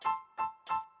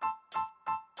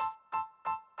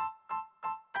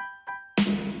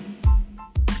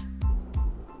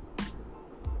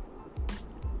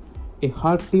A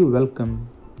hearty welcome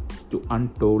to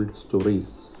Untold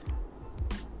Stories.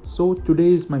 So, today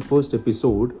is my first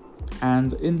episode,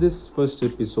 and in this first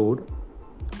episode,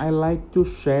 I like to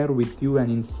share with you an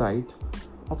insight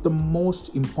of the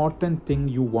most important thing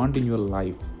you want in your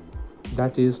life,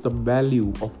 that is the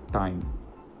value of time.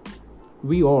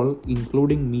 We all,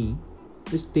 including me,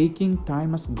 is taking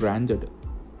time as granted.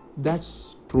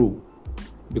 That's true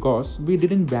because we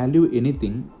didn't value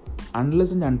anything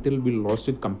unless and until we lost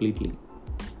it completely.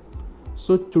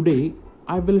 So today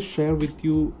I will share with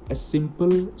you a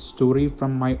simple story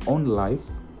from my own life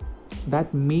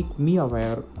that make me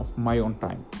aware of my own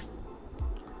time.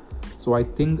 So I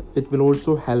think it will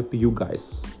also help you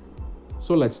guys.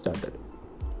 So let's start it.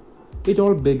 It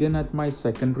all began at my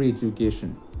secondary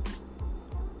education.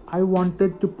 I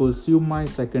wanted to pursue my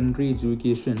secondary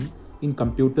education in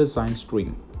computer science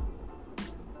stream.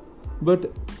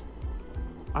 But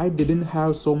I didn't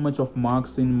have so much of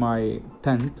marks in my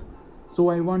 10th, so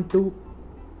I want to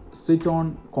sit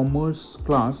on commerce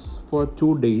class for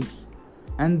 2 days,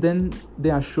 and then they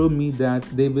assure me that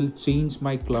they will change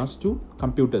my class to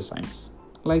computer science,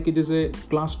 like it is a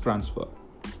class transfer.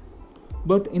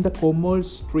 But in the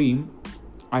commerce stream,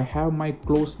 I have my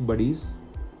close buddies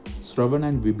Shravan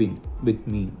and Vibin with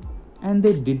me, and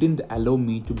they didn't allow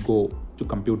me to go to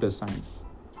computer science.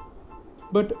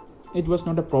 But it was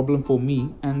not a problem for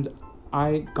me, and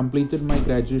I completed my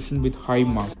graduation with high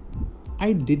marks.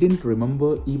 I didn't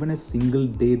remember even a single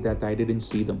day that I didn't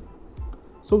see them.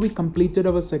 So we completed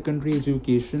our secondary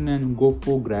education and go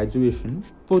for graduation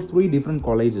for 3 different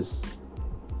colleges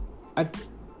at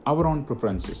our own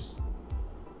preferences.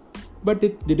 But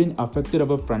it didn't affect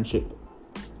our friendship.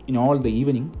 In all the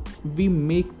evening, we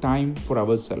make time for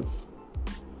ourselves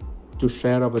to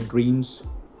share our dreams,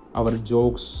 our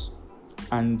jokes,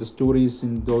 and the stories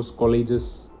in those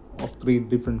colleges of 3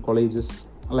 different colleges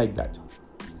like that.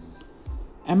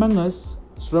 Among us,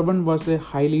 Shravan was a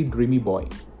highly dreamy boy.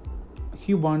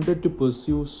 He wanted to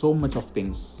pursue so much of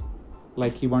things,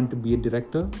 like he wanted to be a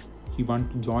director, he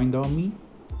wanted to join the army,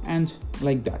 and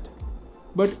like that.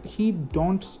 But he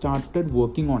don't started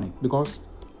working on it because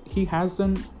he has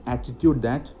an attitude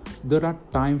that there are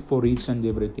time for each and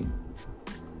everything.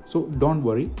 So don't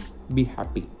worry, be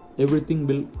happy. Everything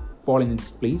will fall in its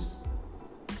place.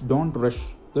 Don't rush.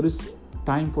 There is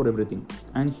time for everything,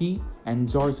 and he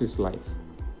enjoys his life.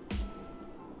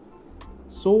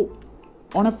 So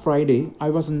on a Friday, I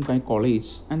was in my college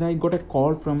and I got a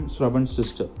call from Shravan's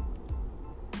sister.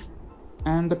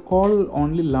 And the call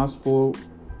only lasts for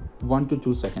 1 to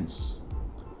 2 seconds.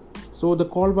 So the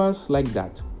call was like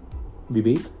that.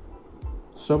 Vivek,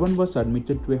 Shravan was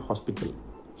admitted to a hospital.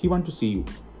 He wants to see you.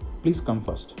 Please come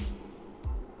first.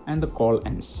 And the call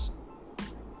ends.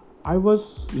 I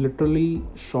was literally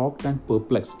shocked and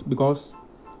perplexed because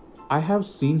I have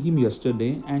seen him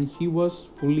yesterday and he was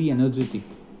fully energetic.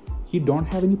 He don't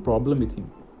have any problem with him.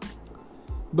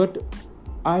 But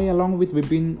I, along with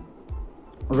Vipin,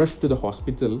 rushed to the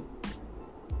hospital.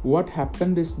 What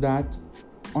happened is that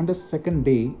on the second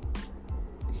day,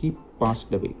 he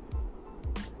passed away.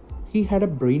 He had a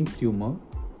brain tumor,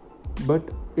 but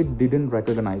it didn't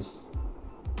recognize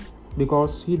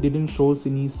because he didn't show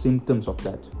any symptoms of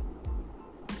that.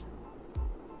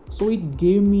 So it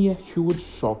gave me a huge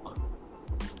shock.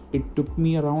 It took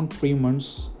me around 3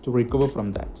 months to recover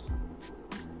from that.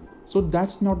 So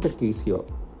that's not the case here.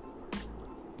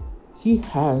 He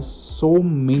has so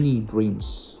many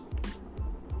dreams.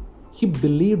 He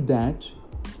believed that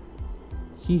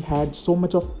he had so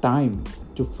much of time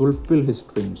to fulfill his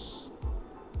dreams.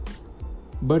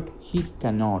 But he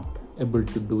cannot able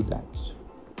to do that.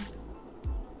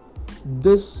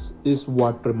 This is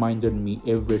what reminded me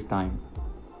every time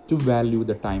to value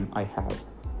the time I have.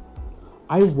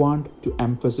 I want to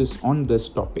emphasize on this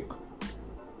topic.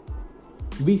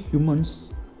 We humans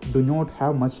do not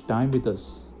have much time with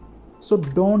us. So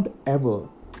don't ever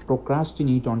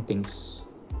procrastinate on things.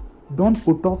 Don't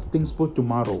put off things for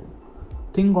tomorrow.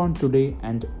 Think on today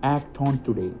and act on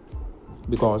today,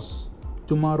 because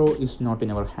tomorrow is not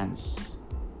in our hands.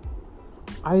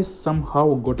 I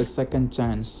somehow got a second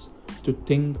chance to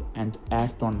think and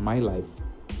act on my life.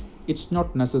 It's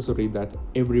not necessary that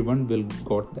everyone will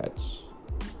got that.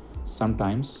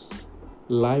 Sometimes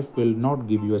life will not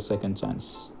give you a second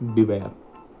chance. Beware.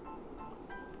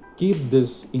 Keep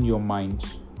this in your mind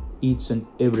each and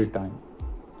every time.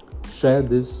 Share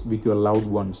this with your loved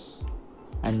ones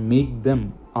and make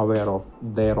them aware of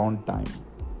their own time.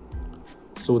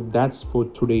 So that's for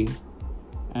today,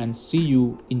 and see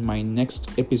you in my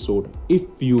next episode if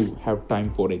you have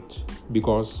time for it,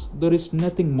 because there is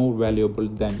nothing more valuable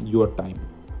than your time.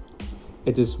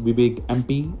 It is Vivek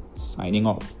MP signing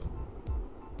off.